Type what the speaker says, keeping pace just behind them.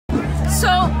So,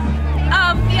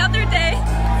 the other day,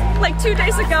 like 2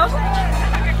 days ago,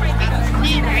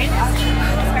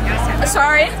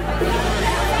 sorry,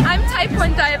 I'm type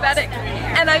 1 diabetic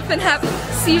and I've been having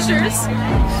seizures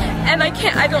and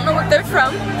I don't know what they're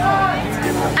from.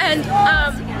 And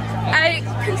I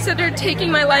considered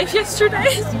taking my life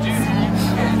yesterday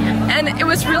and it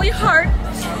was really hard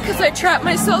because I trapped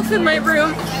myself in my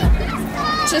room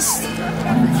just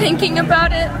thinking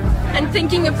about it and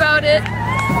thinking about it,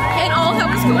 and all that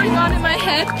was going on in my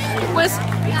head was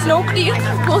nobody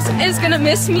is gonna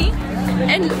miss me,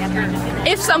 and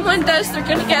if someone does, they're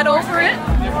gonna get over it.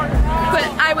 But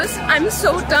I'm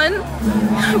so done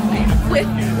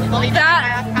with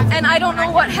that, and I don't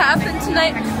know what happened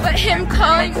tonight, but him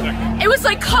calling, it was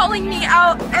like calling me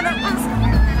out, and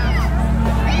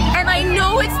I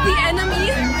know it's the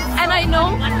enemy, and I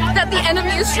know that the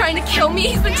enemy is trying to kill me.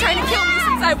 He's been trying to kill me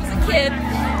since I was a kid,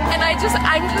 and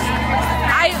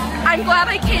I'm glad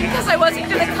I came because I wasn't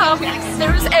gonna come.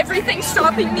 There was everything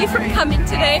stopping me from coming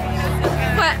today,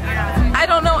 but I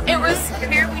don't know, it was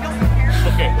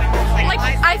like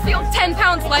I feel 10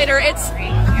 pounds lighter.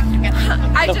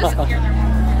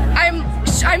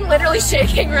 I'm literally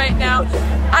shaking right now.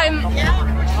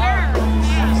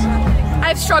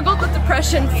 I've struggled with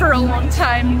depression for a long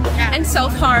time and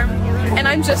self-harm, and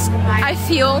I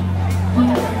feel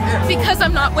because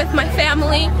I'm not with my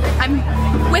family, I'm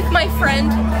with my friend,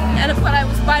 but I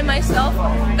was by myself,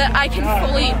 that I can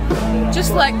fully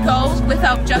just let go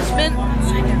without judgment,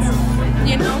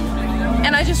 you know?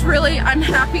 And I'm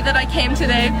happy that I came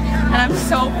today, and I'm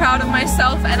so proud of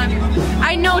myself, and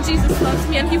I know Jesus loves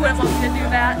me and he wouldn't want me to do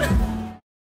that.